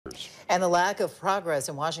And the lack of progress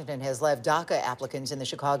in Washington has left DACA applicants in the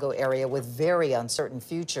Chicago area with very uncertain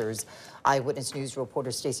futures. Eyewitness News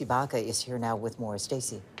reporter Stacey Baca is here now with more.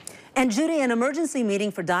 Stacey. And Judy, an emergency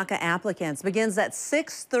meeting for DACA applicants begins at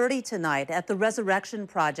 6:30 tonight at the Resurrection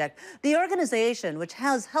Project. The organization, which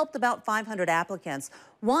has helped about 500 applicants,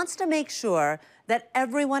 wants to make sure that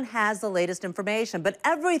everyone has the latest information. But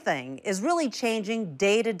everything is really changing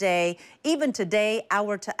day to day, even today,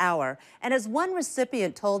 hour to hour. And as one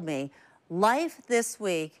recipient told me, life this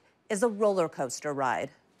week is a roller coaster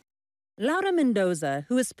ride. Laura Mendoza,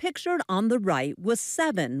 who is pictured on the right, was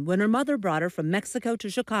 7 when her mother brought her from Mexico to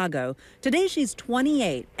Chicago. Today she's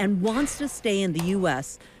 28 and wants to stay in the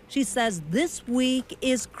U.S. She says this week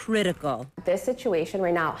is critical. This situation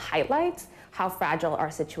right now highlights how fragile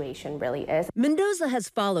our situation really is. Mendoza has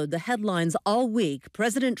followed the headlines all week,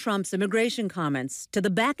 President Trump's immigration comments, to the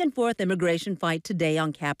back-and-forth immigration fight today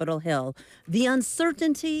on Capitol Hill. The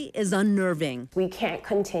uncertainty is unnerving. We can't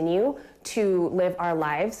continue to live our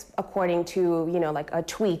lives according to, like a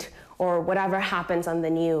tweet or whatever happens on the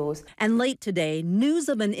news. And late today, news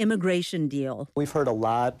of an immigration deal. We've heard a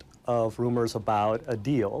lot of rumors about a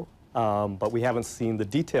deal, but we haven't seen the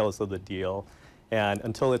details of the deal. And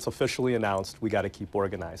until it's officially announced, we got to keep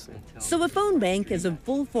organizing. So a phone bank is in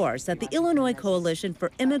full force at the Illinois Coalition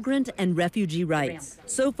for Immigrant and Refugee Rights.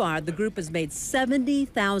 So far, the group has made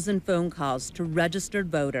 70,000 phone calls to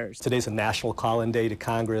registered voters. Today's a national call-in day to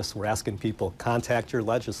Congress. We're asking people, contact your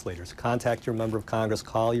legislators, contact your member of Congress,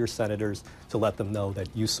 call your senators to let them know that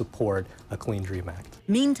you support a Clean Dream Act.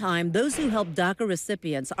 Meantime, those who help DACA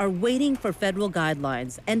recipients are waiting for federal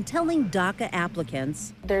guidelines and telling DACA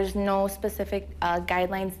applicants, there's no specific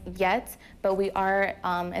guidelines yet, but we are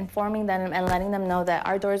informing them and letting them know that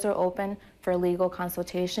our doors are open for legal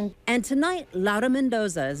consultation. And tonight, Laura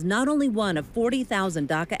Mendoza is not only one of 40,000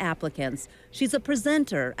 DACA applicants, she's a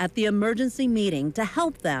presenter at the emergency meeting to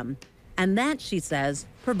help them. And that, she says,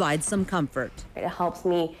 provides some comfort. It helps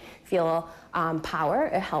me feel power.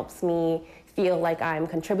 It helps me feel like I'm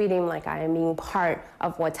contributing, like I am being part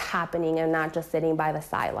of what's happening and not just sitting by the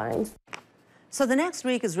sidelines. So the next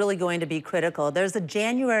week is really going to be critical. There's a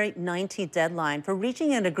January 19th deadline for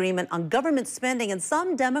reaching an agreement on government spending, and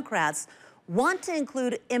some Democrats want to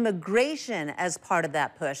include immigration as part of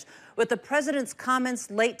that push. With the president's comments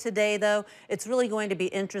late today, though, it's really going to be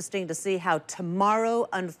interesting to see how tomorrow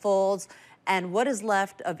unfolds and what is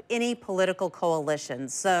left of any political coalition.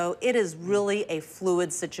 So it is really a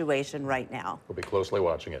fluid situation right now. We'll be closely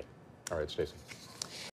watching it. All right, Stacey.